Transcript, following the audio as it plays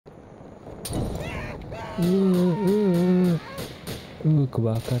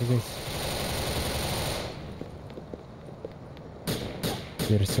Kebakar guys.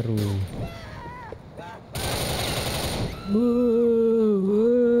 Biar seru.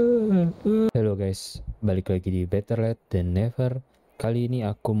 Halo guys, balik lagi di Better Late Than Never. Kali ini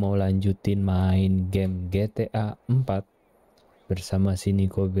aku mau lanjutin main game GTA 4 bersama si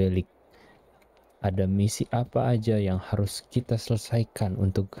Nico Belik. Ada misi apa aja yang harus kita selesaikan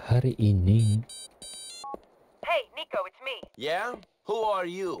untuk hari ini? Hey, Nico, it's me. Yeah? Who are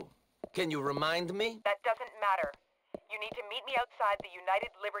you? Can you remind me? That doesn't matter. You need to meet me outside the United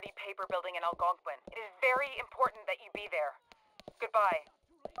Liberty Paper Building in Algonquin. It is very important that you be there. Goodbye.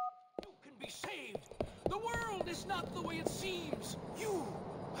 You can be saved. The world is not the way it seems. You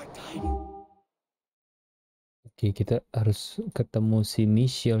are tiny. Oke, kita harus ketemu si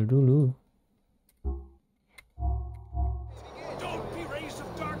Michelle dulu. Don't be rays of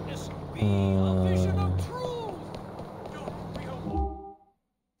darkness. Be a vision of truth.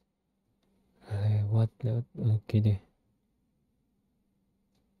 Lewat. Oke deh.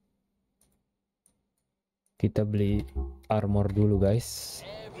 Kita beli armor dulu guys.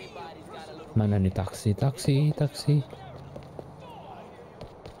 Mana nih taksi.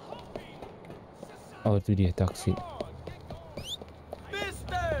 Oh itu dia taksi.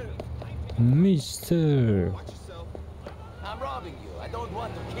 Mister. I'm robbing you. I don't want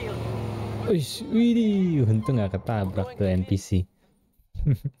to kill you. Widih, untung gak ketabrak tuh NPC.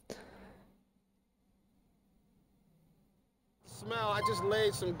 Smell, I just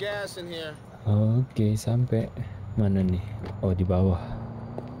laid some gas in here. Oke, sampai mana nih? Oh, di bawah.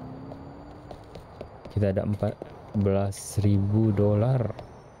 Kita ada $14.000.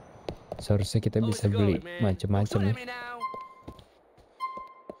 Seharusnya kita bisa beli macam-macam nih.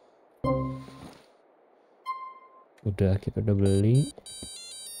 Kita udah beli.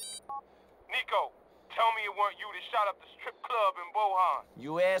 Nico, tell me it weren't you that shot up the strip club in Bohan.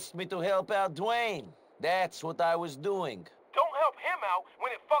 You asked me to help out Dwayne. That's what I was doing. Don't help him out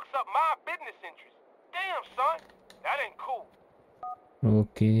when it fucks up my business interests. Damn, son. That ain't cool.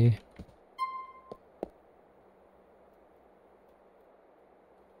 Oke.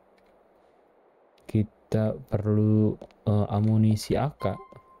 Kita perlu amunisi AK.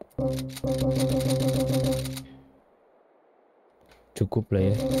 Cukup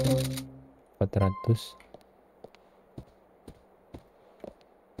lah ya. 400.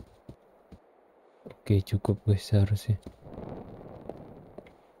 Oke, cukup guys seharusnya.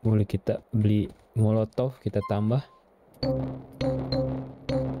 Boleh kita beli molotov, kita tambah 10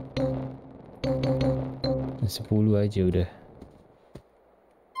 aja udah.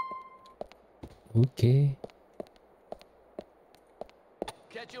 Oke.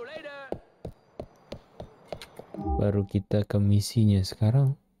 Baru kita ke misinya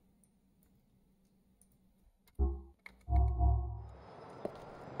sekarang.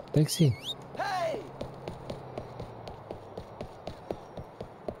 Taksi.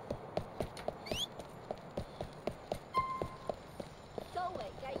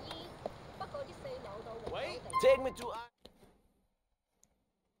 Take me to...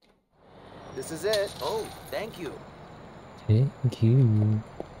 This is it. Oh, thank you. Thank you.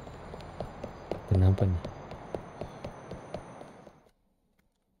 Kenapa nih?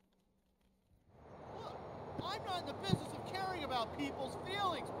 I'm not in the business of caring about people's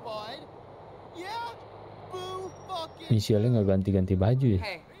feelings, bud. Yeah? Boo fucking. Michelle nggak ganti-ganti baju ya?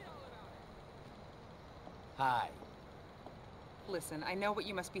 Hey, Hi. listen, I know what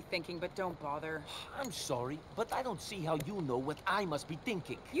you must be thinking, but don't bother. I'm sorry, but I don't see how you know what I must be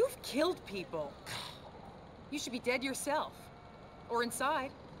thinking. You've killed people. You should be dead yourself. Or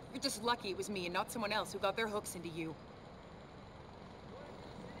inside. You're just lucky it was me and not someone else who got their hooks into you.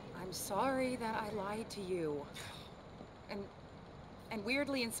 I'm sorry that I lied to you. And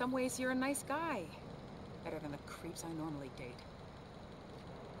weirdly, in some ways, you're a nice guy. Better than the creeps I normally date.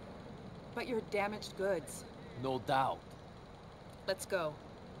 But you're damaged goods. No doubt. Let's go.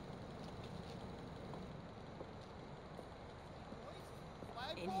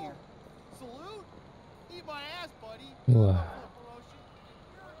 In here. Salute? Eat my ass, buddy. Wah.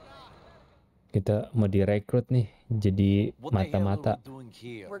 Kita mau direkrut nih jadi What the hell are mata-mata. we doing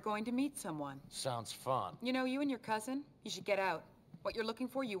here? We're going to meet someone. Sounds fun. You know, you and your cousin, you should get out. What you're looking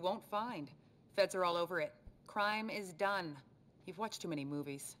for, you won't find. Feds are all over it. Crime is done. You've watched too many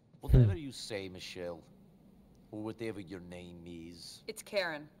movies. Whatever you say, Michelle. Or whatever your name is. It's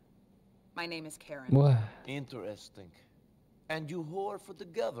Karen. My name is Karen. Wah, Interesting. And you whore for the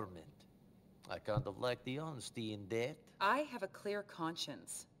government. I kind of like the honesty in that. I have a clear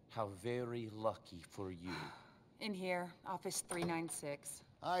conscience. How very lucky for you. In here, office 396.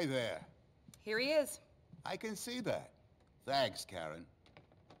 Hi there. Here he is. I can see that. Thanks, Karen.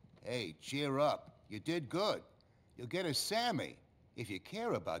 Hey, cheer up. You did good. You'll get a Sammy, if you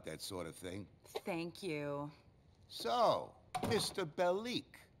care about that sort of thing. Thank you. So, Mr. Belik.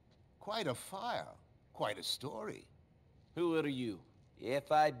 Quite a file. Quite a story. Who are you?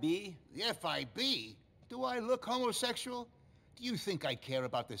 FIB? The FIB? Do I look homosexual? Do you think I care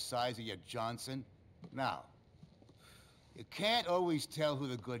about the size of your Johnson? Now, you can't always tell who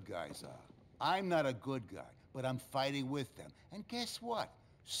the good guys are. I'm not a good guy, but I'm fighting with them. And guess what?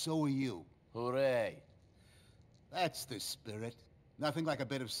 So are you. Hooray. That's the spirit. Nothing like a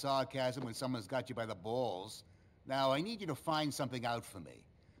bit of sarcasm when someone's got you by the balls. Now, I need you to find something out for me.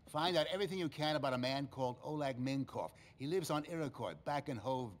 Find out everything you can about a man called Oleg Minkov. He lives on Iroquois, back in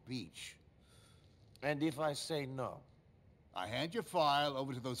Hove Beach. And if I say no? I hand your file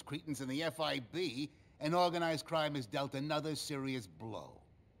over to those cretins in the FIB, and organized crime has dealt another serious blow.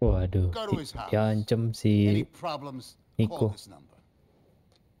 Waduh, Go to his house. diancam Any si problems, Nico. call this number.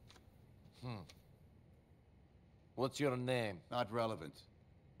 What's your name? Not relevant.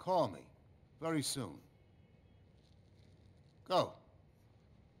 Call me. Very soon. Go.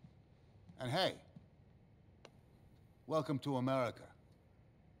 And hey, welcome to America.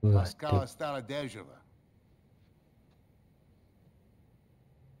 Laskala Waduh. Stala Dejava.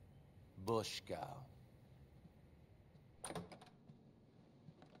 Bushkow.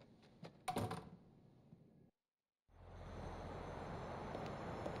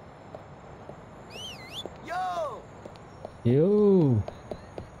 Yo! Yo.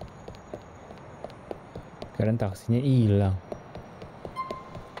 Sekarang taksinya hilang.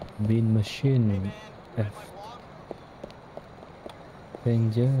 Bin machine. F.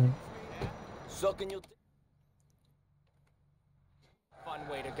 Danger. So can you... Fun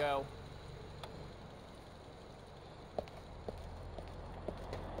way to go.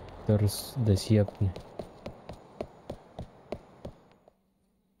 Terus udah siap nih.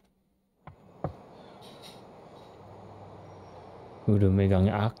 Udah megang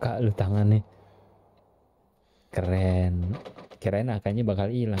AK lu tangannya. Keren. Kirain AK-nya bakal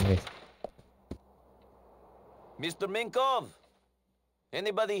hilang, guys. Mr. Minkov?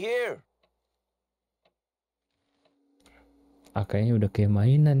 Anybody here? AK-nya udah kayak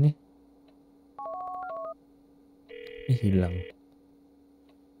mainan nih. Hilang.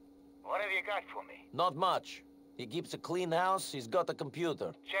 What have you got for me? Not much. He keeps a clean house, he's got a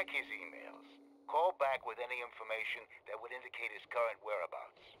computer. Check his emails. Call back with any information that would indicate his current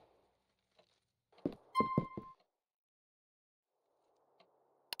whereabouts.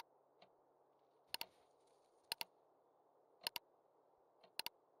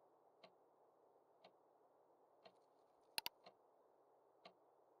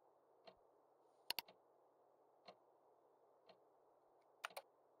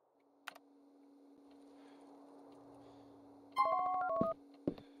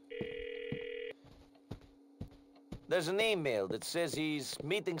 There's an email that says he's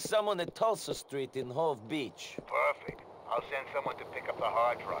meeting someone at Tulsa Street in Hove Beach. Perfect. I'll send someone to pick up the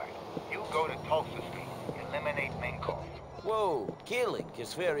hard drive. You go to Tulsa Street. Eliminate Minkov. Whoa, killing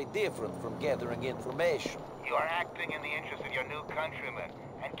is very different from gathering information. You are acting in the interest of your new countrymen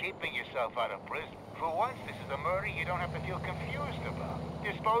and keeping yourself out of prison. For once, this is a murder you don't have to feel confused about.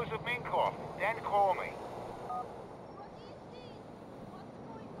 Dispose of Minkov, then call me.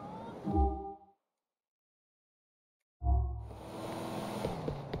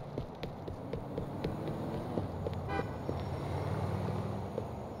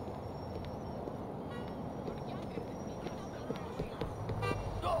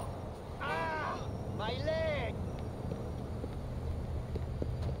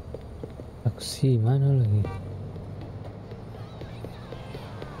 Taksi mana lagi?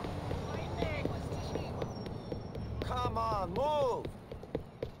 Come on, move!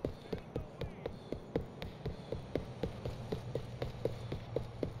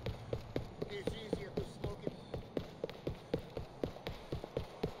 It's easier to smoke it.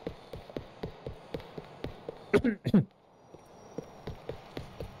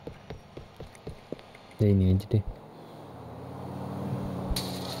 Ya ini aja deh.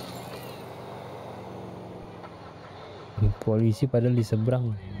 Polisi padahal di seberang.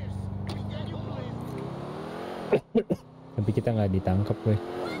 Tapi kita nggak ditangkap, weh.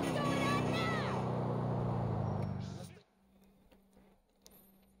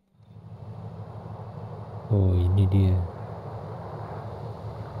 Oh, ini dia.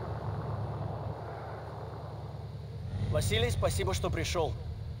 Василий, спасибо, что пришел.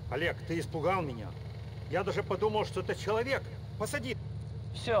 Олег, ты испугал меня. Я даже подумал, что это человек. Посади.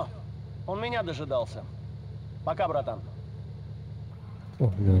 Все, он меня дожидался. Пока, братан. Oh,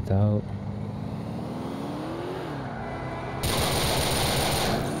 udah tahu.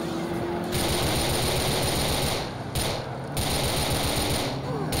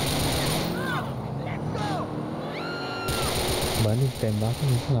 Wah, ini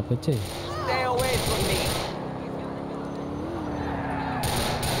tembakan itu apa cuy? Stay away from me.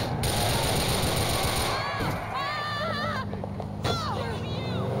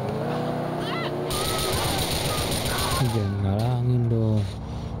 Jangan ngalangin dong.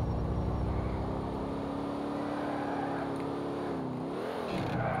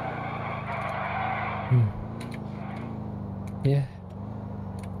 Ya.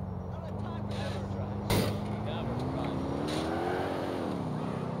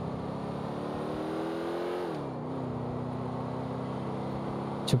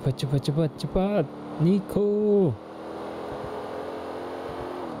 Cepat, Nico.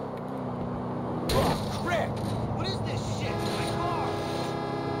 Crap! What is this shit? My car!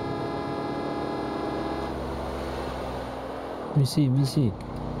 Misi.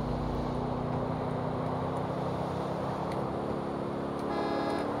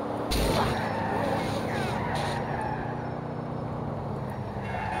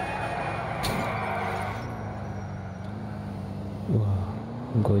 Wah,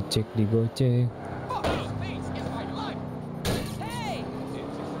 gocek digocek.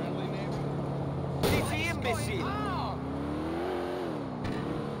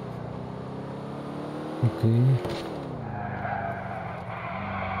 Oke.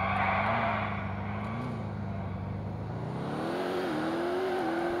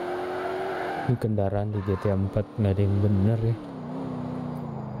 Ini kendaraan di GTA 4 nggak ada yang bener ya.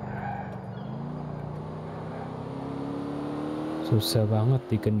 Susah banget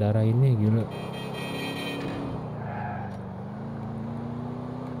dikendarainnya, gila.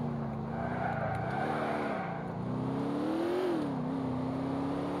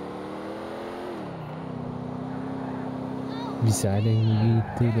 Bisa ada yang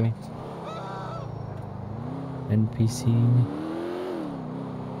gitu dong. NPC-nya.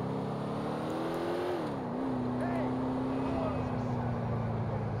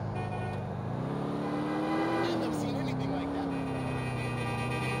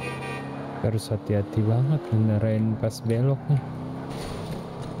 Harus hati-hati banget ngendarain pas belok nih.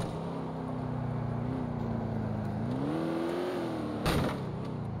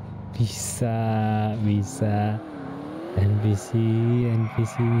 Bisa. NPC.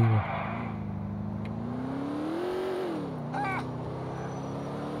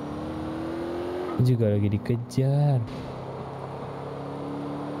 Ini juga lagi dikejar.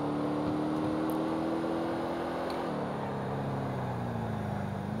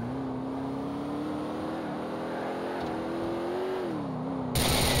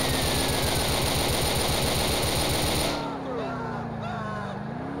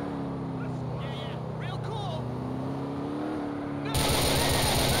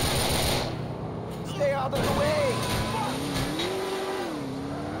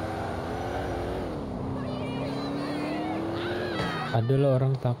 Ada loh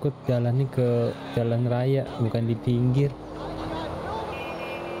orang takut jalannya ke jalan raya, bukan di pinggir.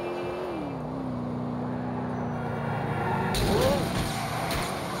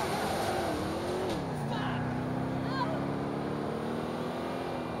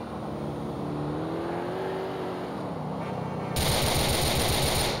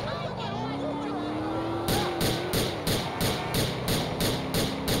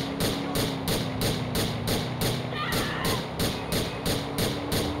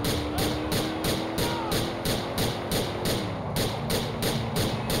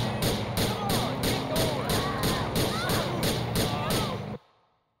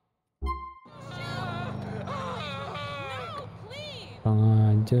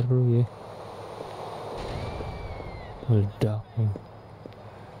 Ajar lu ya, meledak lu.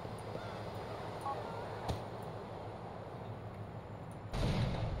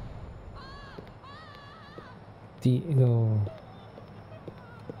 Go.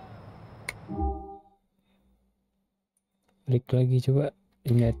 Balik lagi coba.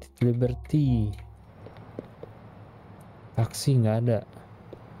 United Liberty. Taksi nggak ada,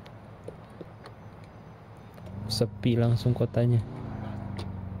 sepi langsung kotanya.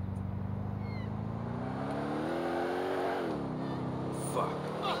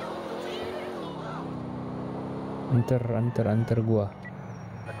 Anter gua.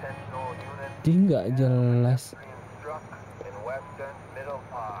 Dia nggak jelas.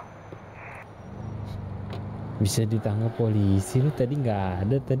 Bisa ditangkap polisi lu, tadi nggak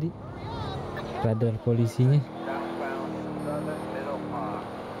ada tadi radar polisinya.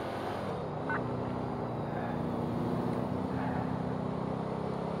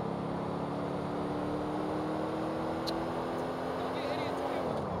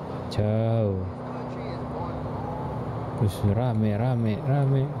 Jauh. Terus rame.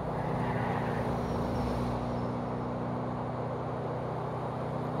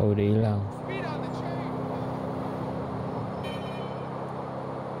 Oh, udah hilang. Speed on the chain.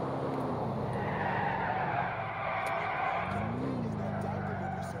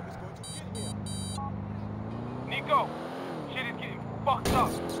 Nico, shit is getting fucked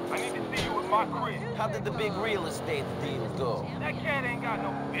up. I need to see you with my crib. How did the big real estate deal go? That cat ain't got no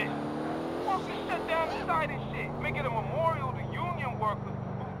business. Why don't you shut down the site and shit? Make it a memorial to union workers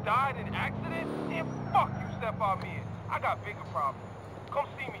who died in accidents? And fuck you, step on me in. I got bigger problems. Come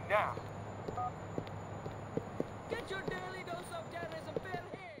see me now. Get your daily dose of terrorism fair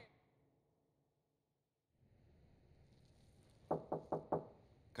here.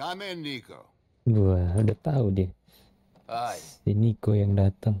 Come in, Nico. Wah, udah tahu deh. Aye. Si Nico yang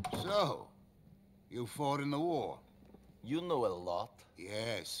datang. So, you fought in the war? You know a lot.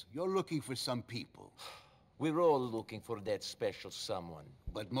 Yes, you're looking for some people. We're all looking for that special someone.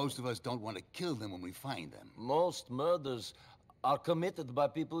 But most of us don't want to kill them when we find them. Most murders are committed by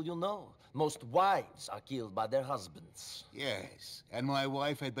people you know. Most wives are killed by their husbands. Yes, and my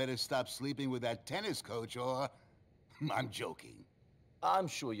wife had better stop sleeping with that tennis coach or... I'm joking. I'm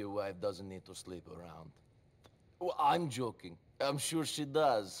sure your wife doesn't need to sleep around. Well, I'm joking. I'm sure she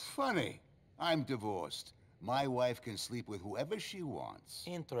does. Funny. I'm divorced. My wife can sleep with whoever she wants.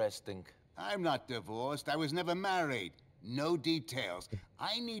 Interesting. I'm not divorced. I was never married. No details.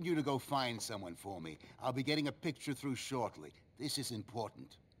 I need you to go find someone for me. I'll be getting a picture through shortly. This is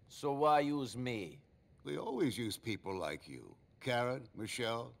important. So why use me? We always use people like you. Karen,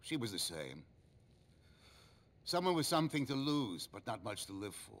 Michelle, she was the same. Someone with something to lose, but not much to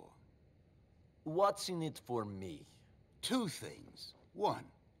live for. What's in it for me? Two things. One,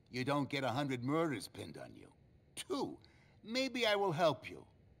 you don't get 100 murders pinned on you. Two, maybe I will help you.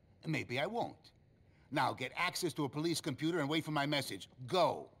 Maybe I won't. Now get access to a police computer and wait for my message.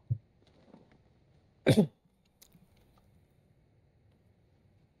 Go.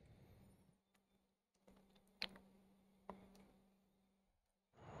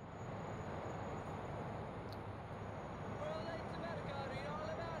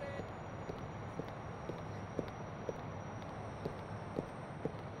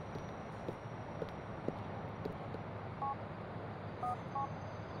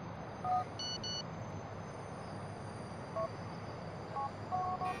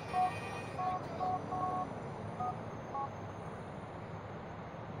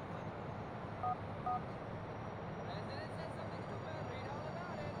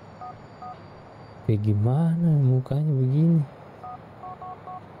 Kayak gimana mukanya begini?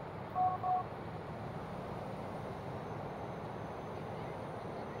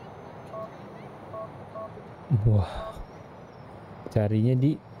 Wah, carinya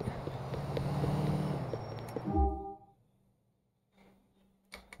di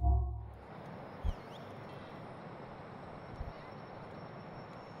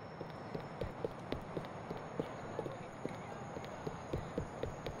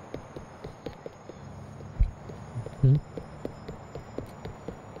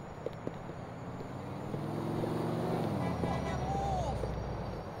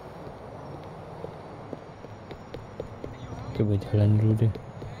coba jalan dulu deh.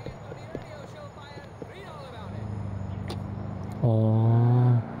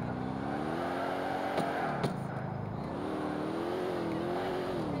 Oh,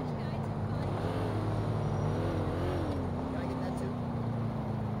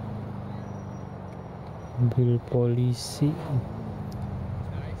 mobil polisi,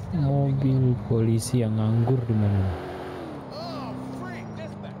 mobil polisi yang nganggur di mana?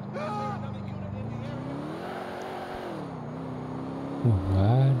 Wah, nggak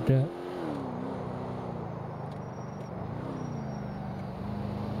ada.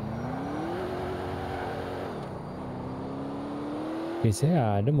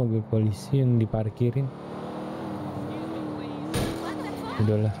 Biasanya ada mobil polisi yang diparkirin.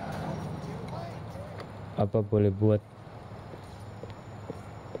 Udahlah. Apa boleh buat?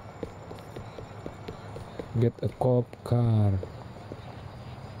 Get a cop car.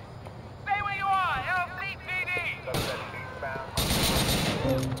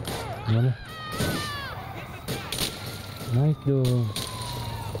 Mana? Naik dong.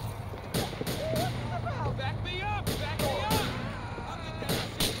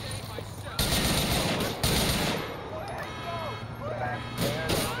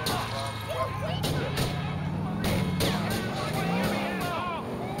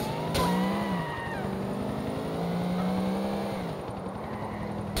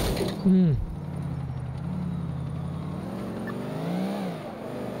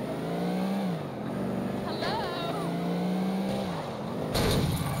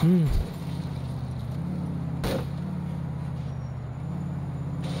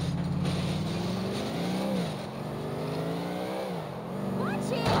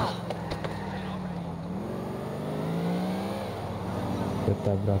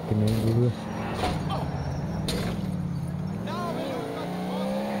 tabrakin aja dulu.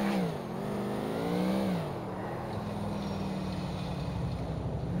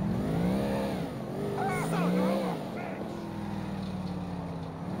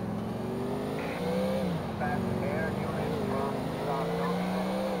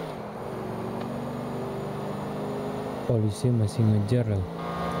 Polisi masih ngejar loh.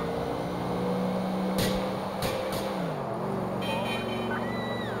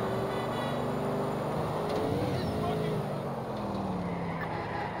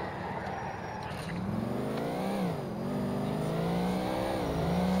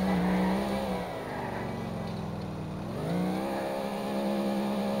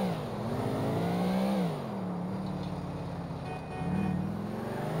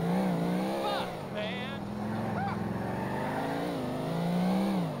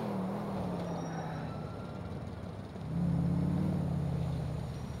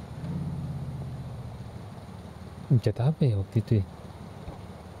 Mencet apa ya waktu itu ya?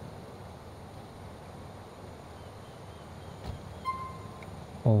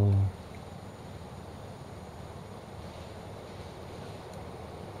 Oh.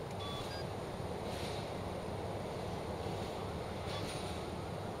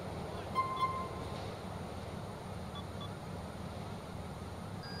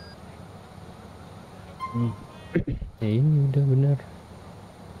 Ya ini udah benar.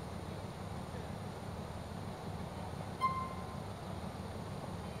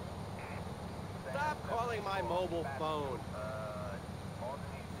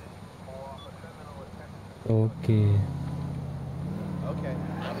 Oke.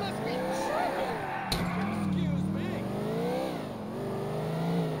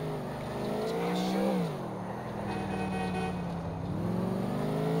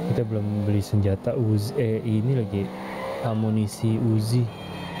 Kita belum beli senjata Uzi, ini lagi amunisi Uzi.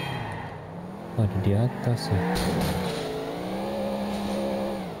 Ada di atas ya.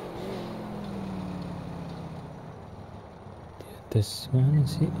 Di atas mana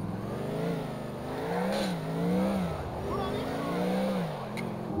sih?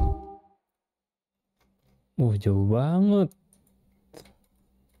 Jauh banget.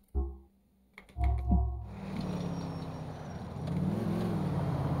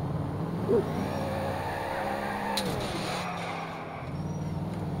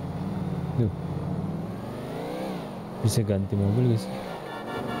 Duh. Bisa ganti mobil guys.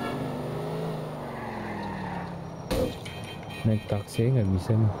 Naik taksi nggak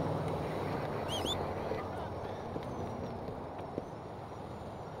bisa nih.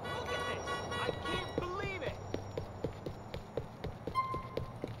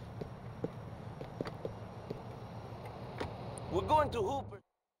 We're going to Hooper.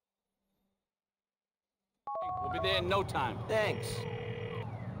 We'll be there in no time. Thanks.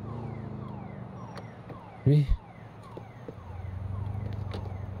 Wih.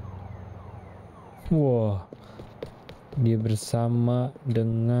 Wah. Dia bersama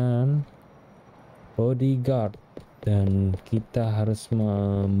dengan bodyguard dan kita harus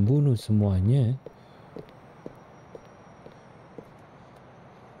membunuh semuanya.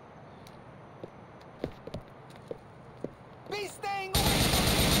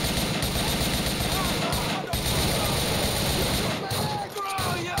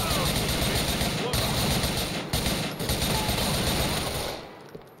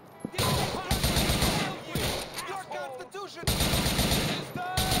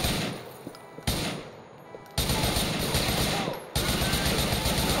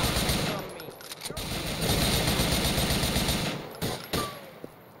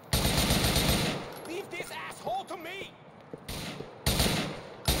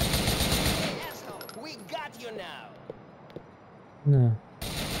 Nah.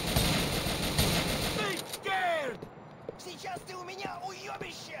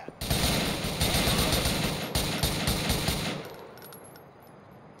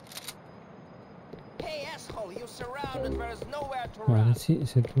 Mana sih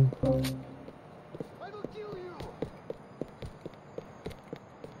situ?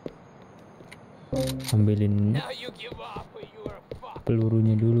 Ambilin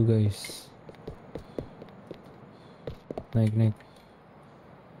pelurunya dulu guys. Naik.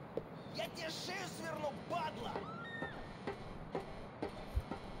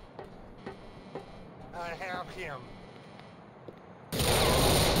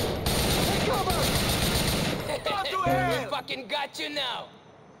 Fucking got you now.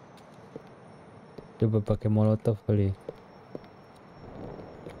 Coba pakai molotov kali.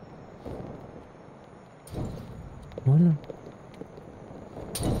 Mana?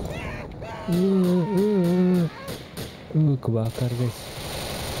 Kebakar guys.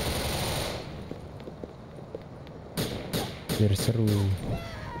 biar seru.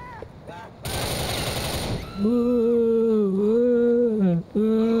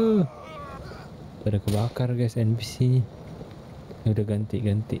 Pada kebakar guys NPC-nya. Udah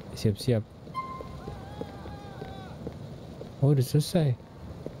ganti, siap-siap. Oh udah selesai.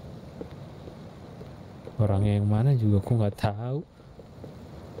 Orangnya yang mana juga aku nggak tahu.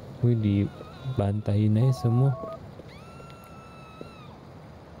 Wih dibantahin aja semua.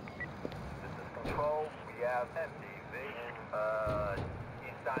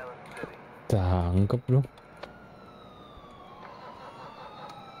 Tangkep dong.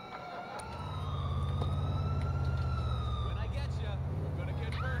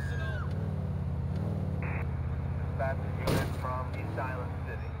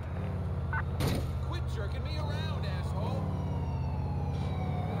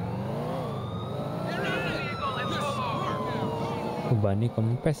 Bannya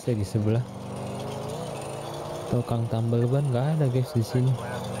kempes ya di sebelah. Tukang tambal ban nggak ada guys di sini.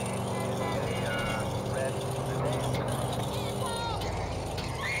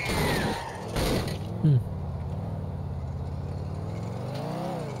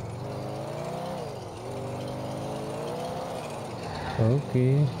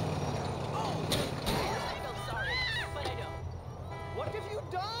 Oke.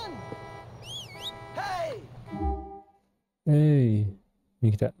 Hey, ini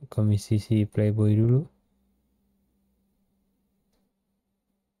kita komisi si Playboy dulu.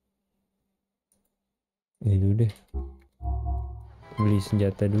 Ini dulu deh. Beli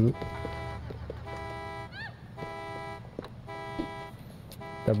senjata dulu.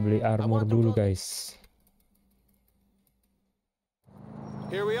 Kita beli armor dulu guys.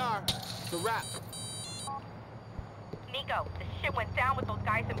 Here we are. It's a wrap. Nico, the shit went down with those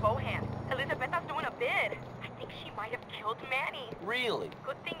guys in Bohan. Elizabeta's doing a bid. I think she might have killed Manny. Really?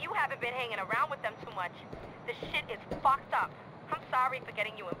 Good thing you haven't been hanging around with them too much. The shit is fucked up. I'm sorry for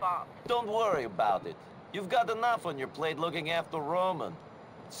getting you involved. Don't worry about it. You've got enough on your plate looking after Roman.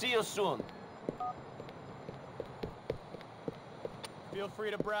 See you soon. Feel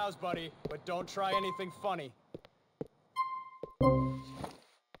free to browse, buddy, but don't try anything funny.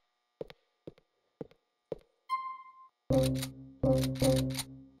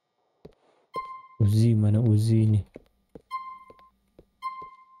 Uzi, mana Uzi nih?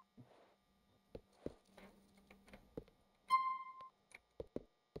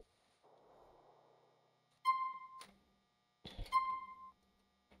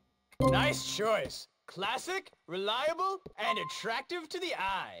 Nice choice. Classic, reliable, and attractive to the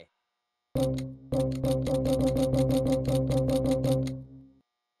eye.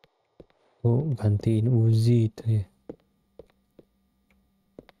 Oh, gantiin Uzi itu ya.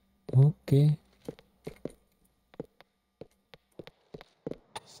 Oke.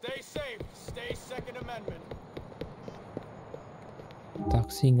 Stay safe. Stay Second Amendment.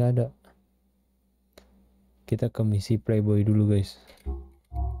 Taksi nggak ada. Kita ke misi Playboy dulu guys.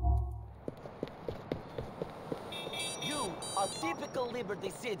 You are typical Liberty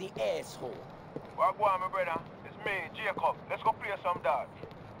City asshole. Wagwan, my brother. It's me, Jacob. Let's go play some darts.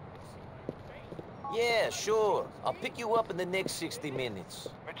 Yeah, sure. I'll pick you up in the next 60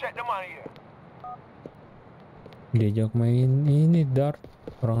 minutes. Me check the money here. Diajak main ini dart.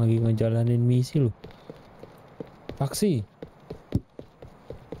 Orang lagi ngejalanin misi loh. Taksi.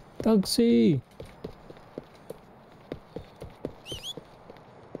 Taksi.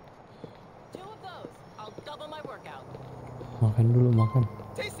 Makan dulu, makan.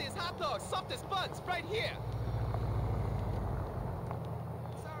 Tastiest hot dogs, softest buns, right here.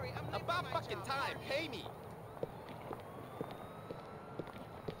 Sorry, I'm late. About fucking time. Pay me.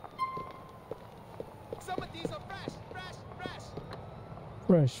 Some of these are fresh.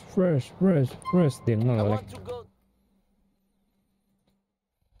 Fresh. Dia ngelek.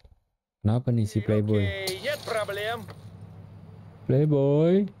 Kenapa nih si Playboy?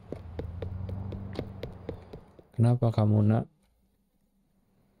 Playboy. Kenapa kamu nak?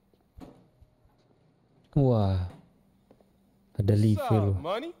 Wah. Ada live loh.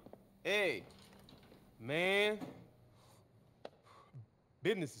 Money? Hey. Man.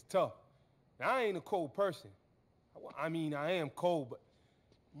 Business is tough. Now, I ain't a cold person. I mean, I am cold, but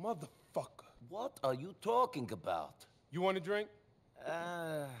motherfucker. What are you talking about? You want a drink?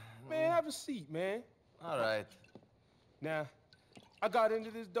 Man, have a seat, man. All right. Now, I got into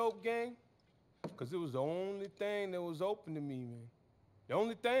this dope gang because it was the only thing that was open to me, man. The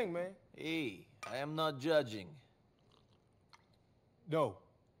only thing, man. Hey, I am not judging. No,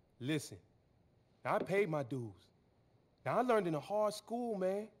 listen. Now, I paid my dues. Now, I learned in a hard school,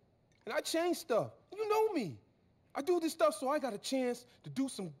 man. And I changed stuff. You know me. I do this stuff so I got a chance to do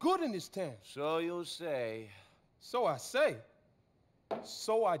some good in this town. So you say. So I say.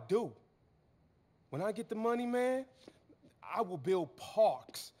 So I do. When I get the money, man, I will build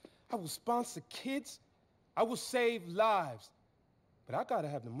parks. I will sponsor kids. I will save lives. But I gotta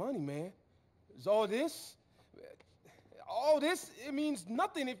have the money, man. Is all this, it means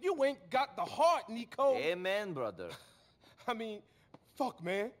nothing if you ain't got the heart, Nico. Amen, brother. I mean, fuck,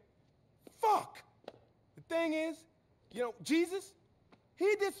 man. Fuck! The thing is, you know, Jesus,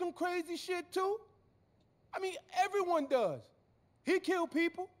 he did some crazy shit too. I mean, everyone does. He killed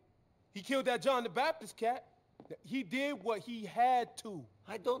people. He killed that John the Baptist cat. He did what he had to.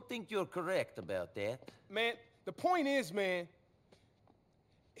 I don't think you're correct about that. Man, the point is, man,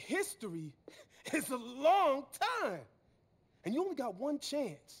 history is a long time. And you only got one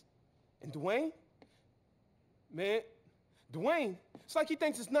chance. And Dwayne, man, Dwayne, it's like he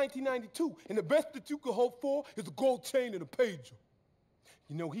thinks it's 1992, and the best that you could hope for is a gold chain and a pager.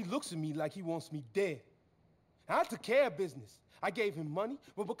 You know, he looks at me like he wants me dead. I took care of business. I gave him money,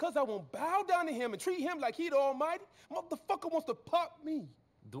 but because I won't bow down to him and treat him like he the almighty, motherfucker wants to pop me.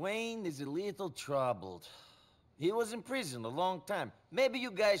 Dwayne is a little troubled. He was in prison a long time. Maybe you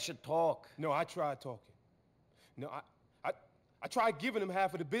guys should talk. No, I tried talking. No, I tried giving him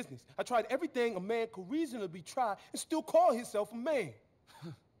half of the business. I tried everything a man could reasonably try and still call himself a man.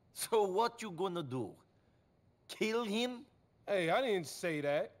 So what you gonna do? Kill him? Hey, I didn't say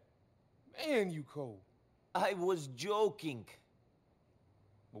that. Man, you cold. I was joking.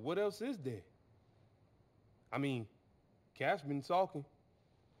 But what else is there? I mean, Cash been talking.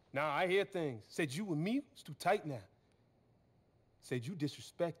 Now I hear things. Said you and me was too tight now. Said you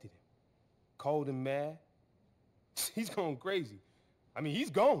disrespected him. Called him mad. He's going crazy. I mean, he's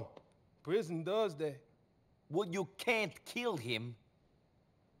gone. Prison does that. Well, you can't kill him.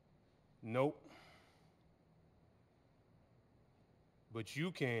 Nope. But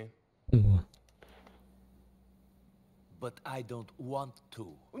you can. But I don't want to.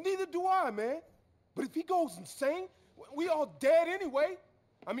 Well, neither do I, man. But if he goes insane, we all dead anyway.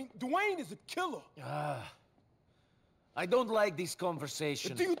 I mean, Dwayne is a killer. I don't like this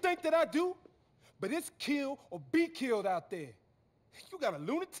conversation. Do you think that I do? But it's kill or be killed out there. You got a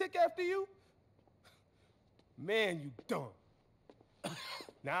lunatic after you? Man, you dumb.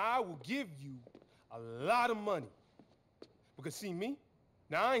 Now, I will give you a lot of money. Because see me?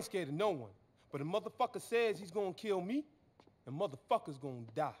 Now, I ain't scared of no one. But a motherfucker says he's gonna kill me, and motherfucker's gonna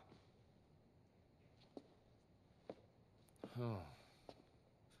die.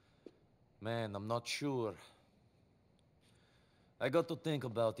 Man, I'm not sure. I got to think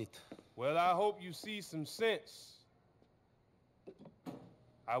about it. Well, I hope you see some sense.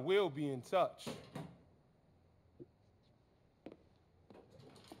 I will be in touch.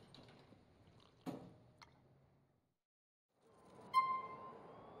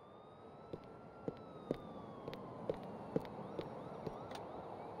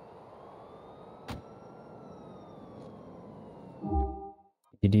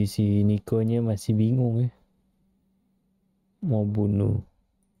 Jadi si Nico-nya masih bingung ya. Mau bunuh.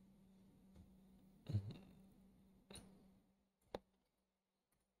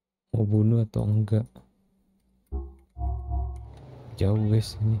 Mau bunuh atau enggak. Jauh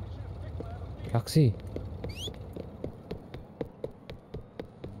guys ini. Taksi.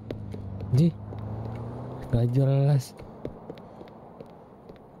 Di. Gak jelas.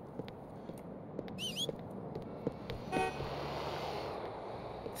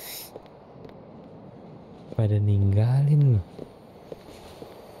 Pada ninggalin loh.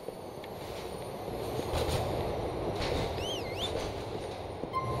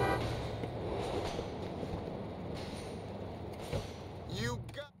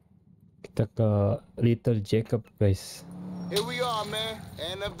 Kita ke Little Jacob guys. Here we are, man.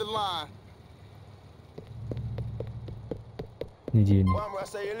 End of the line. Ini dia nih. I'm gonna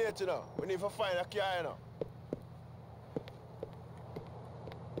say you later now. We need to find a car, you know.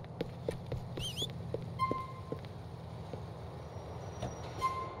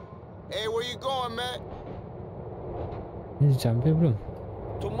 Hey, where you going, man? Ini sampai belum?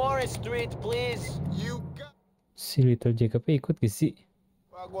 To Morris Street, please. You got... Si Little Jacob ikut gak sih?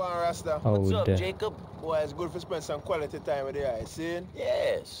 Go on, Rasta. Oh, What's up, udah. Jacob? Boy, it's good to spend some quality time with the guys, see?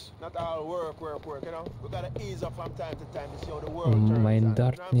 Yes. Not all work, you know? We gotta ease up from time to time to see how the world turns Main out,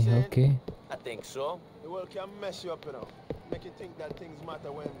 dart you know nih, what I'm oke. saying? I think so. The world can mess you up, you know? Make you think that things matter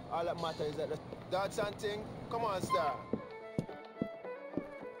when all that matter is that the darts and thing. Come on, star.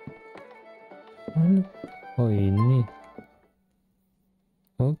 Mana? Oh ini.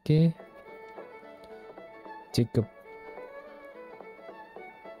 Oke. Jacob.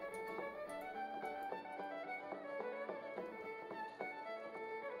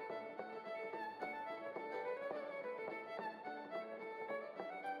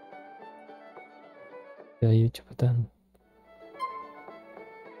 Ayo cepetan.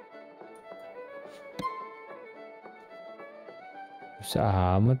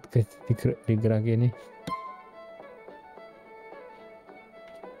 Susah amat digerak ini.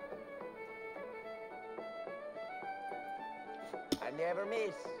 I never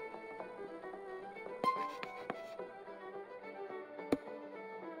miss.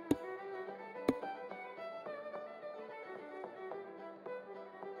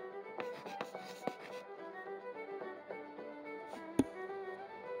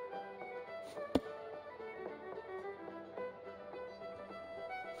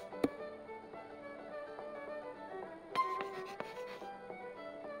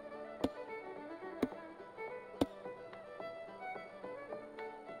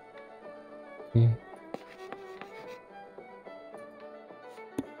 Oke.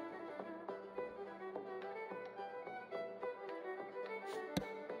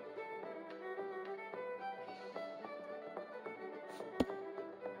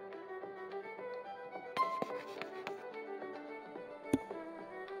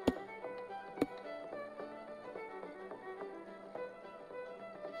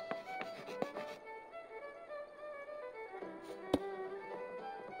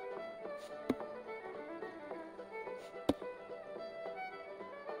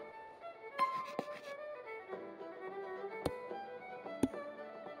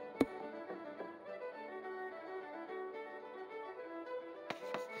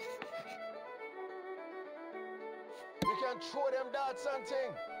 You can throw them darts and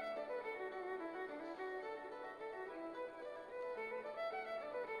thing.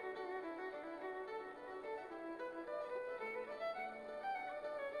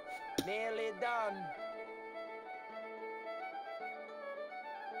 Nearly done.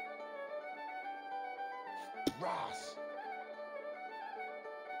 Ross.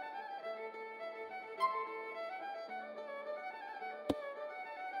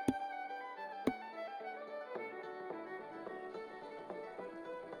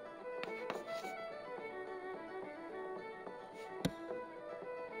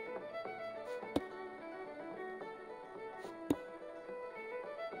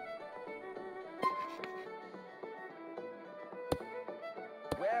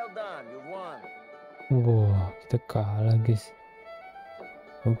 Well done, you won. Wah, kita kalah guys.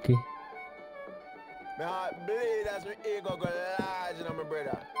 Oke. My heart bleed as my ego go large, you know, my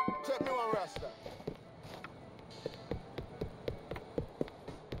brother. Take me one rasta.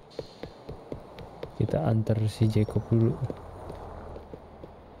 Kita antar si Jacob dulu.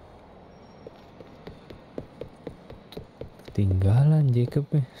 Ketinggalan Jacob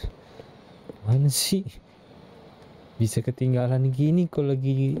ya. Mana sih? Bisa ketinggalan gini kalau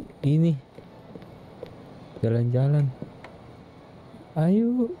lagi ini jalan-jalan.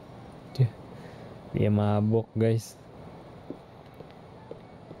 Ayo. Dia mabok guys.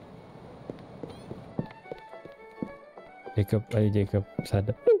 Jacob, ayo Jacob,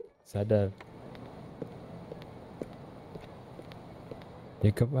 sadar. Sadar.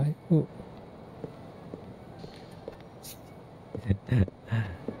 Jacob, ayo.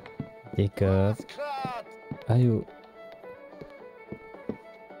 Jacob, ayo.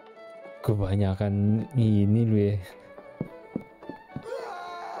 Kebanyakan ini lu ya.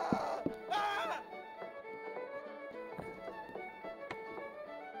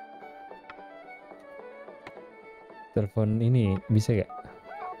 Telepon ini bisa gak?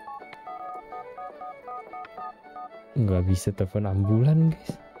 Nggak bisa telepon ambulan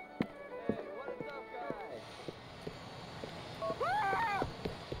guys.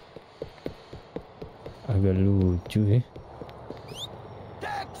 Agak lucu ya.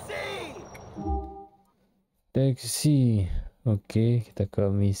 Taksi. Oke, kita ke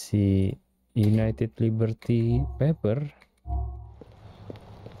misi United Liberty Paper.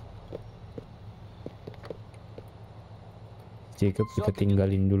 Jacob kita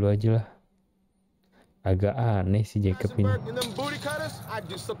tinggalin dulu aja lah. Agak aneh si Jacob ini.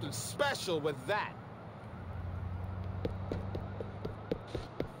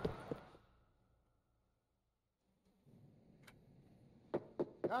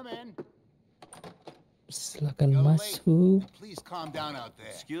 Come in. Silakan masuk. Please calm down out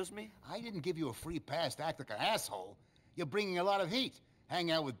there. Excuse me? I didn't give you a free pass to act like an asshole. You're bringing a lot of heat.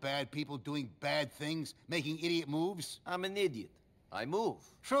 Hang out with bad people, doing bad things, making idiot moves. I'm an idiot. I move.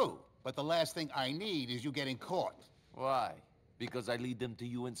 True, but the last thing I need is you getting caught. Why? Because I lead them to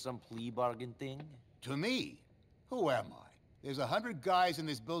you in some plea bargain thing? To me? Who am I? There's 100 guys in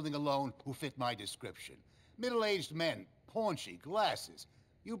this building alone who fit my description. Middle-aged men, paunchy, glasses.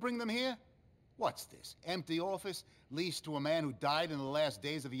 You bring them here? What's this? Empty office leased to a man who died in the last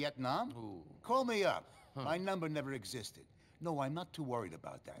days of Vietnam? Ooh. Call me up. My number never existed. No, I'm not too worried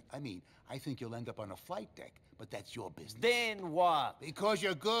about that. I mean, I think you'll end up on a flight deck, but that's your business. Then what? Because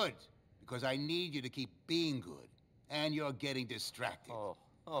you're good. Because I need you to keep being good. And you're getting distracted.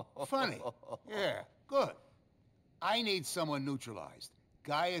 Funny. Yeah, good. I need someone neutralized.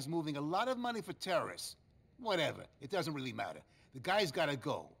 Guy is moving a lot of money for terrorists. Whatever. It doesn't really matter. The guy's gotta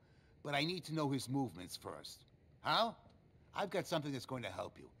go. But I need to know his movements first. How? I've got something that's going to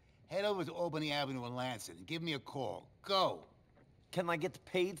help you. Head over to Albany Avenue in Lansing and give me a call. Go. Can I get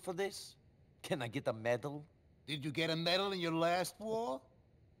paid for this? Can I get a medal? Did you get a medal in your last war?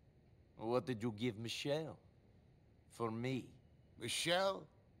 What did you give Michelle? For me? Michelle?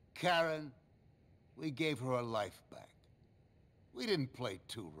 Karen? We gave her her life back. We didn't play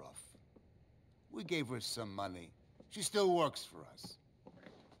too rough. We gave her some money. She still works for us.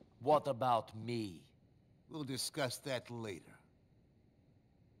 What about me? We'll discuss that later.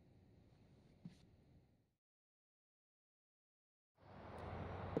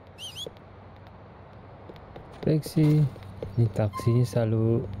 Flexi. Ini taksinya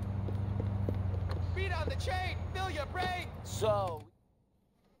selalu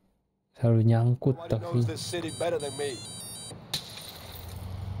nyangkut taksi.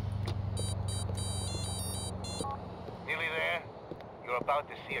 Nearly there? You're about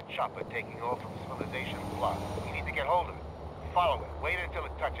to see a chopper taking off from civilization block. You need to get hold of it. Follow it. Wait until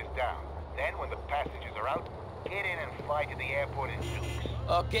it touches down. Then, when the passengers are out, get in and fly to the airport in Dukes.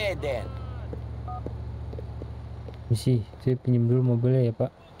 Okay, then. Misi, saya pinjam dulu mobilnya ya, Pak.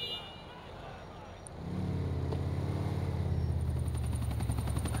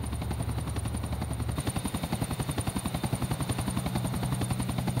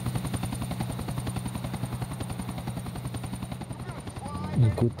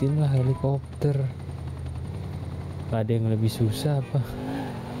 Ikutin lah helikopter. Gak ada yang lebih susah apa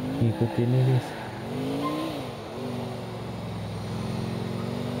ngikutinnya, guys.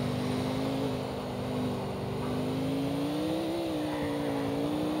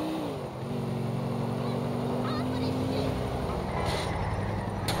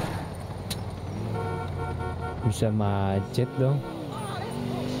 Bisa macet dong.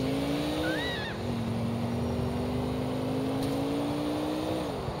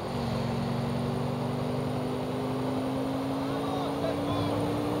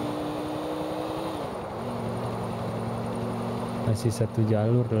 Masih satu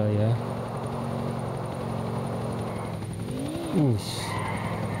jalur lah ya. Wih.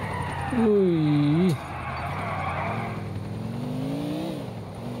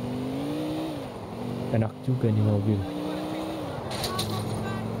 Enak juga nih mobil.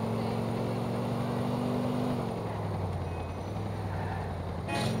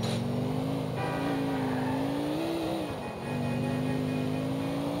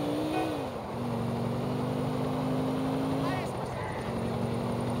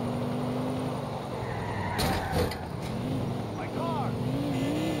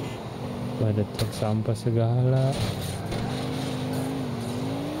 Ada truk sampah segala.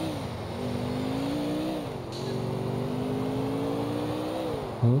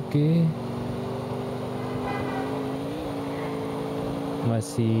 Oke.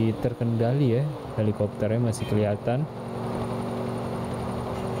 Masih terkendali ya, helikopternya masih kelihatan.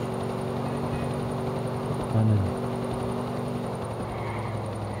 Mana nih?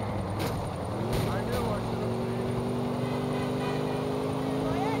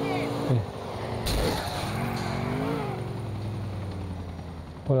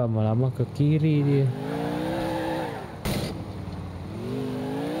 Kok lama-lama ke kiri dia.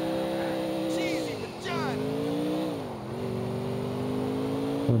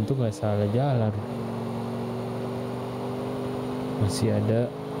 Untung gak salah jalan. Masih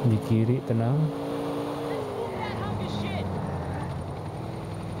ada di kiri, tenang.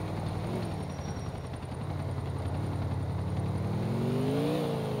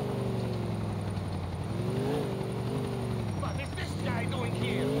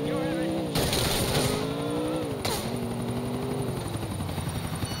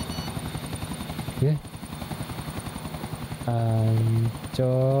 Ya.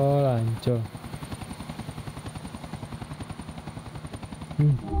 Ancol.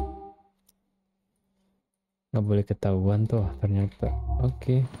 Nggak boleh ketahuan tuh ternyata.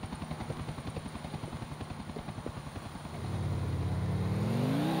 Oke.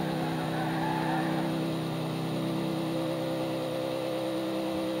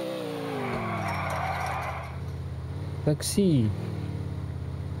 Taksi.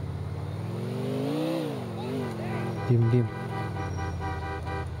 Dim.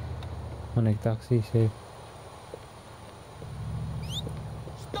 Mau naik taksi sih.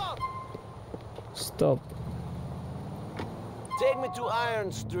 Stop. Stop. Take me to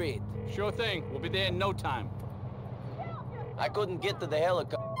Iron Street. Sure thing. We'll be there in no time. I couldn't get to the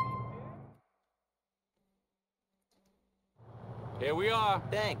helicopter. Here we are.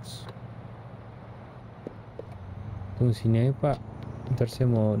 Thanks. Tunggu sini aja, Pak. Ntar saya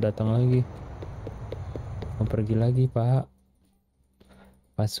mau datang lagi. Mau pergi lagi, Pak.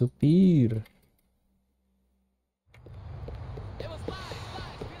 Pak supir.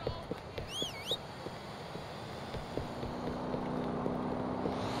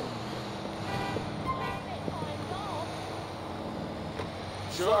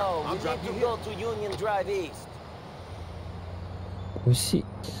 So, we need to go to Union Drive East. Usi.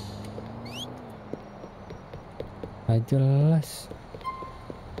 Gak jelas.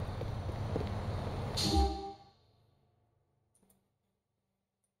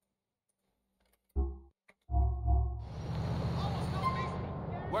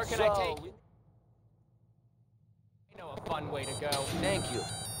 Where can I take you? I know a fun way to go. Thank you.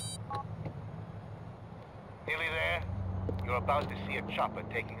 Nearly there? You're about to see a chopper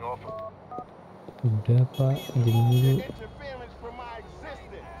taking off. Udah, Pak. Jangan dulu.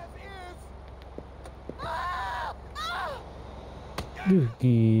 Duh,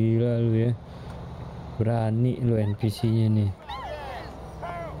 gila lu ya. Berani lu NPC-nya nih.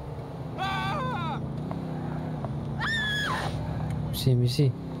 Misi.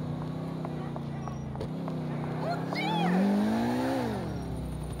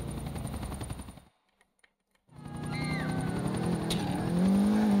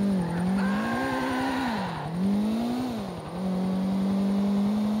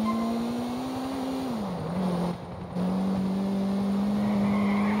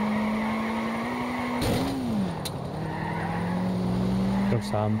 Truk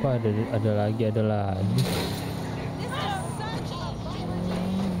sampah ada lagi.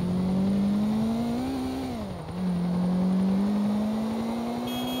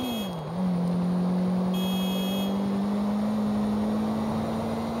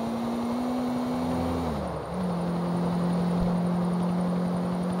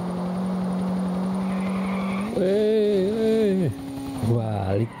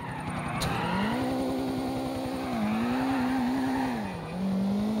 Balik.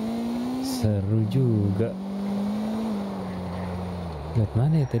 Seru juga. Lihat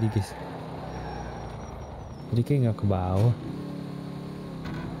mana ya tadi, guys? Tadi kayak nggak ke bawah.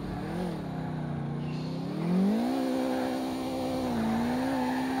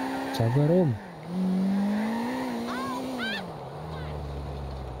 Sabar, Om.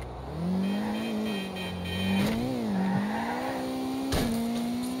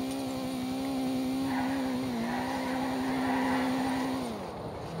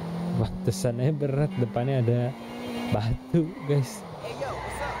 Batasannya berat, depannya ada batu, guys.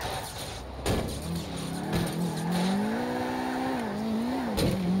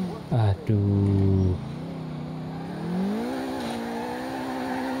 Aduh.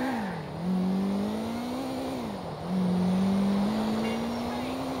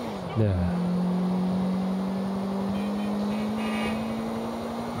 Dah.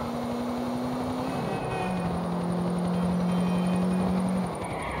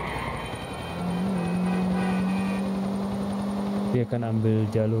 Dia akan ambil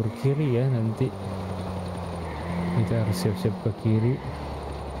jalur kiri ya nanti. Kita harus siap-siap ke kiri.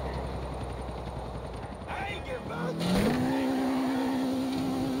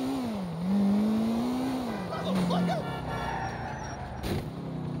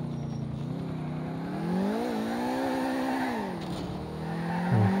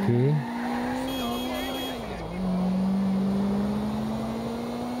 Oke.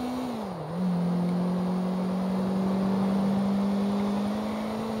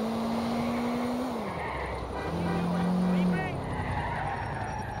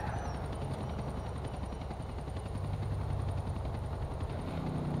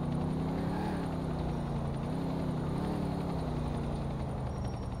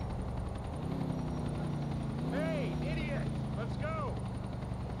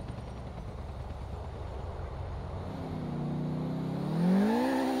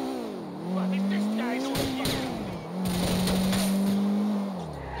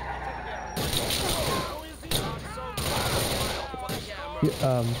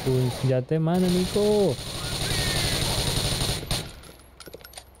 Ya ampun, senjata mana Niko?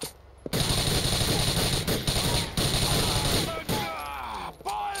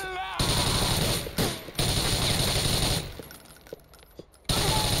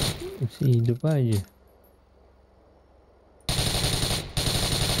 Masih hidup aja.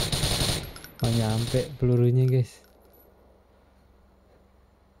 Nggak nyampe pelurunya, guys.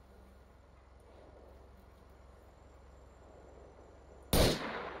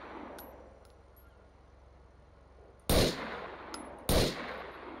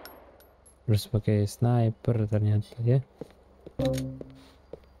 Harus pakai sniper ternyata ya.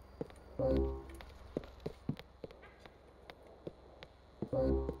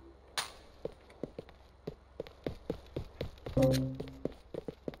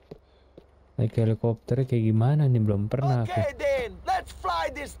 Naik helikopternya kayak gimana nih, belum pernah aku. Okay then, let's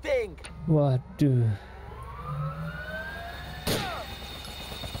fly this thing. Waduh.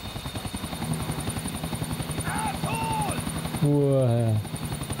 Wah,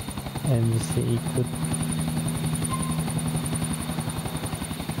 NPC ikut.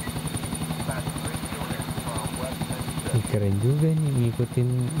 Keren juga nih ngikutin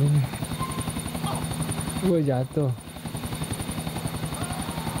ini. Wah, jatuh.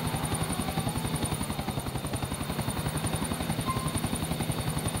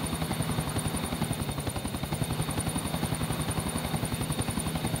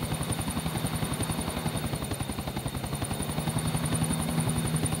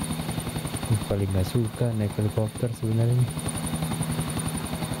 Paling gak suka naik helikopter sebenarnya.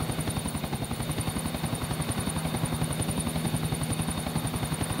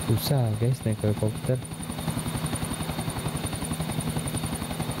 Susah guys naik helikopter.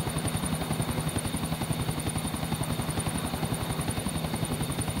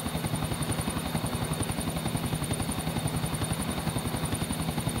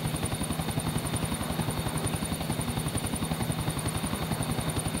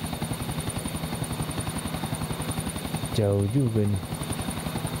 Jauh juga nih.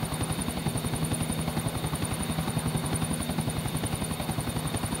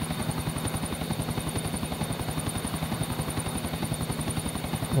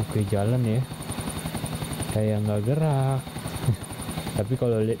 Oke, jalan ya. Kayak nggak gerak. Tapi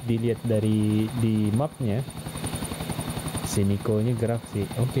kalau dilihat dari di mapnya, si Niko-nya gerak sih.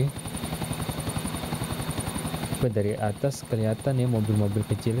 Oke. Dari atas kelihatan ya mobil-mobil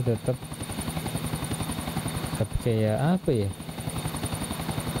kecilnya tetap. Tapi kayak apa ya?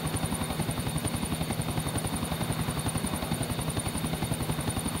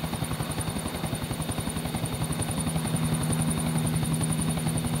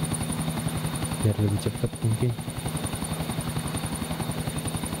 Biar lebih cepat mungkin.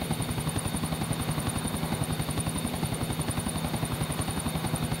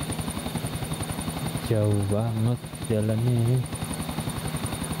 Jauh banget jalannya.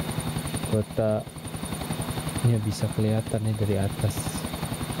 Kotanya bisa kelihatan ya dari atas.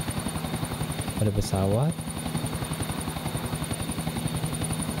 Ada pesawat.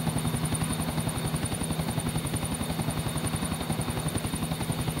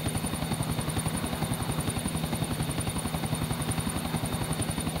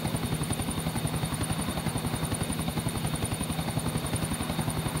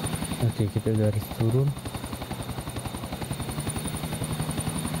 Oke, kita udah harus turun.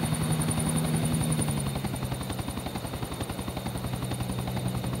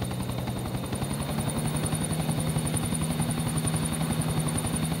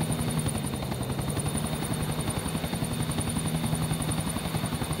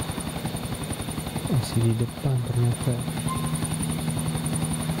 Masih di depan ternyata.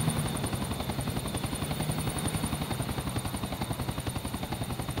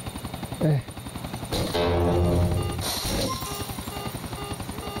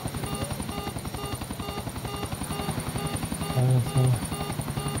 Salah.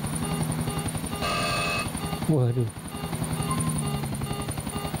 Waduh.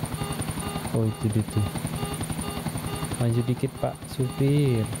 Oh, itu dia tuh. Maju dikit Pak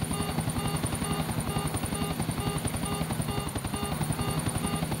supir.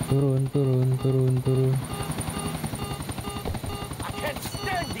 Turun. I can't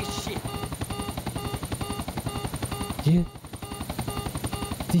stand this shit. Jih,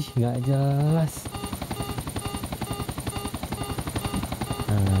 nggak jelas.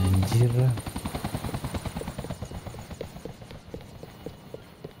 Anjir lah.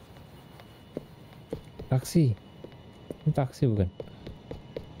 Taksi. Ini taksi bukan?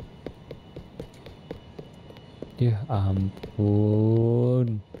 Ya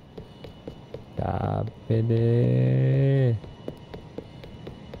ampun. Capek deh.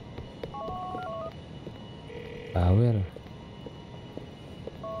 Bawel.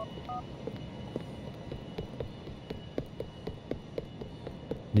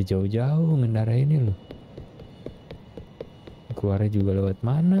 Di jauh-jauh ngendara ini loh. Keluarnya juga lewat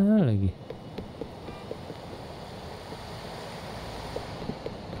mana lagi?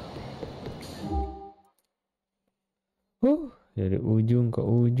 Dari ujung ke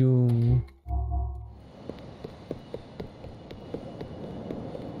ujung.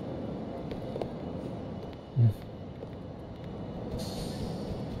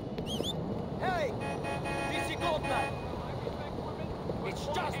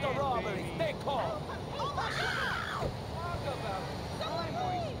 Just a robbery. Stay calm.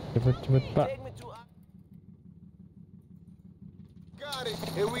 Cepet Pak. Got it.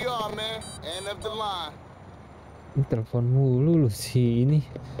 Here we are, man. End of the line. Ini telepon mulu lu si ini.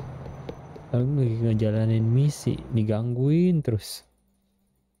 Aku lagi ngejalanin misi, digangguin terus.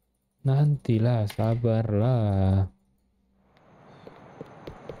 Nantilah, sabarlah.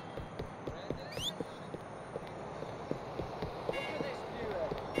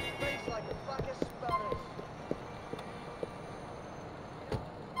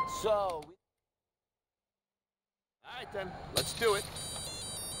 So, alright then, let's do it.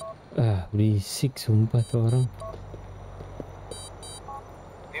 Berisik sumpah tuh orang.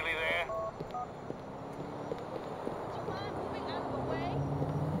 Nearly there?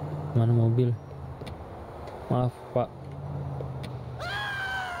 Mana mobil? Maaf Pak.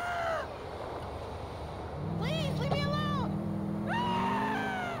 Please, leave me alone!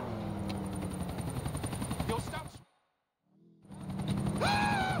 Yo, stop.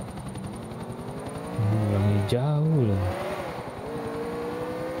 Orangnya jauh loh.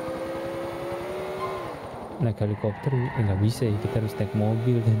 Naik helikopter nggak bisa ya, kita harus naik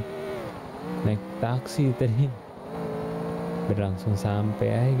mobil dan naik taksi tadi. Berlangsung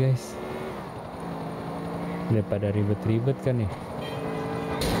sampai aja guys, daripada ribet-ribet kan ya.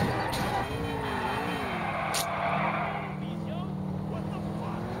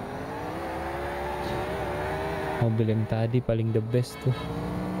 Mobil yang tadi paling the best tuh.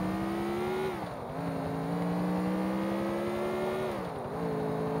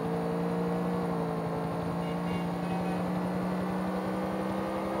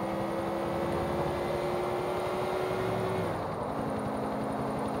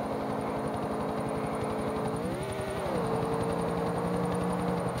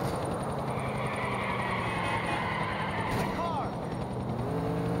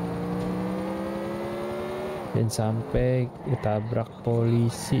 Dan sampai ketabrak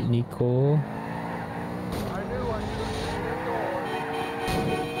polisi Niko.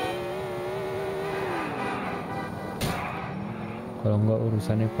 Kalau nggak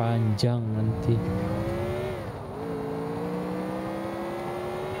urusannya panjang nanti.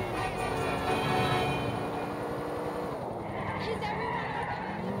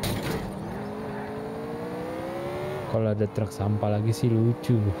 Kalau ada truk sampah lagi sih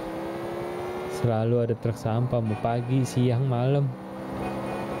lucu. Selalu ada truk sampah, mau pagi, siang, malam.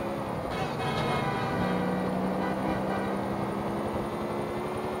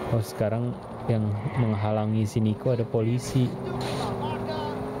 Oh sekarang yang menghalangi si Niko ada polisi.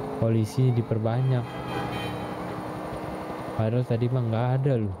 Polisi diperbanyak. Padahal tadi mah nggak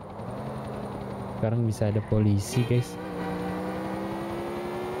ada loh. Sekarang bisa ada polisi guys.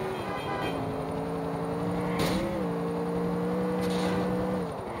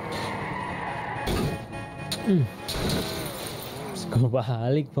 Terus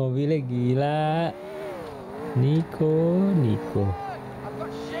balik mobilnya, gila. Niko.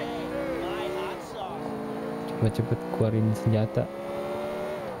 Cepet keluarin senjata.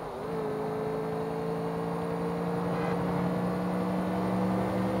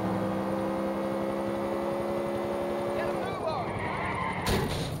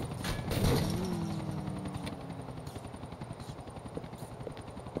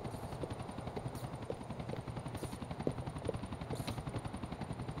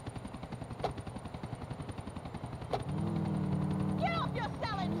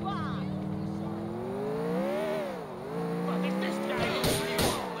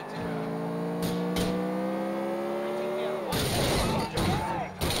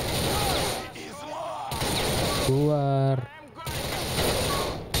 Keluar.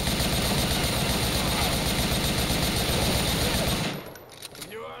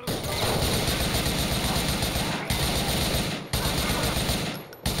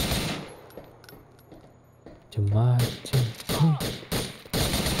 Macam-macam.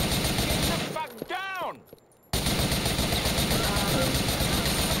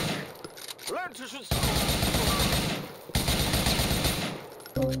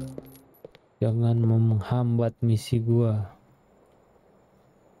 Jangan menghambat misi gua.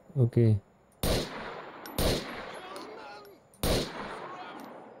 Oke.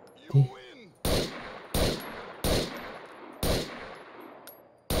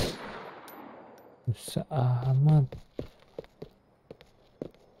 Susah amat.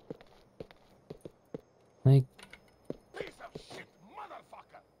 Naik.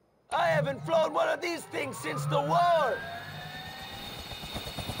 I haven't flown one of these things since the war.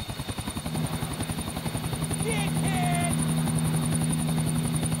 Dickhead!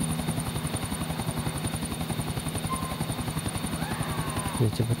 Ya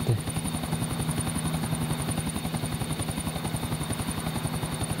cepet deh.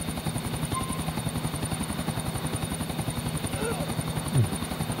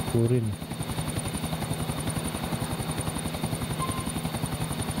 Kurin.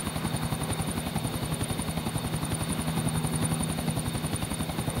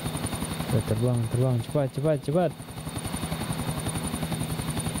 Terbang, cepat.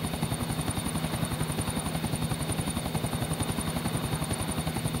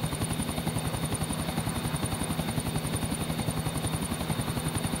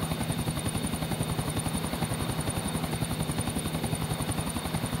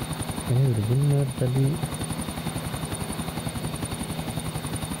 Udah bener tadi.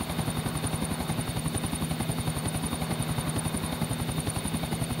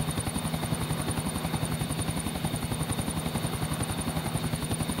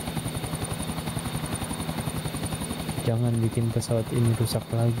 Jangan bikin pesawat ini rusak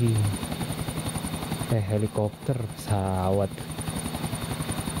lagi. Helikopter, pesawat.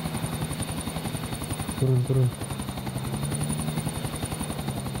 Turun.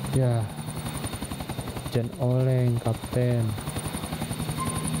 Ya, jangan oleng, kapten.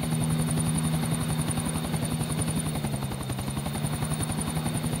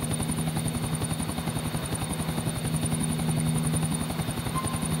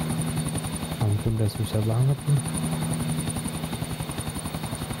 Ampun, udah susah banget nih.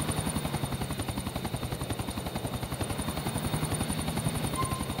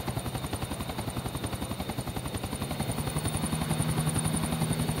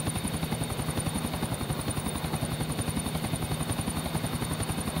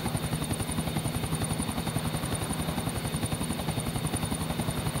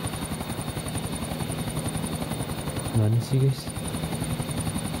 Mana sih guys?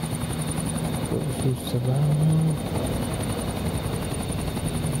 Kok susah banget.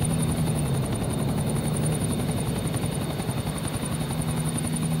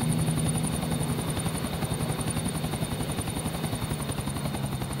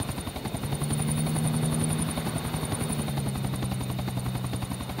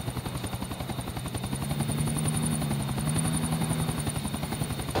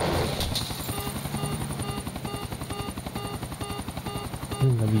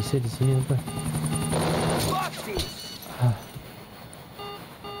 Nggak bisa di sini apa?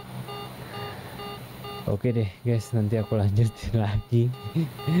 Oke deh guys, nanti aku lanjutin lagi.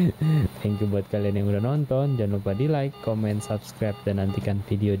 Thank you buat kalian yang udah nonton. Jangan lupa di like, comment, subscribe, dan nantikan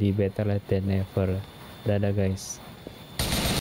video di Better Late Than Never. Dadah guys.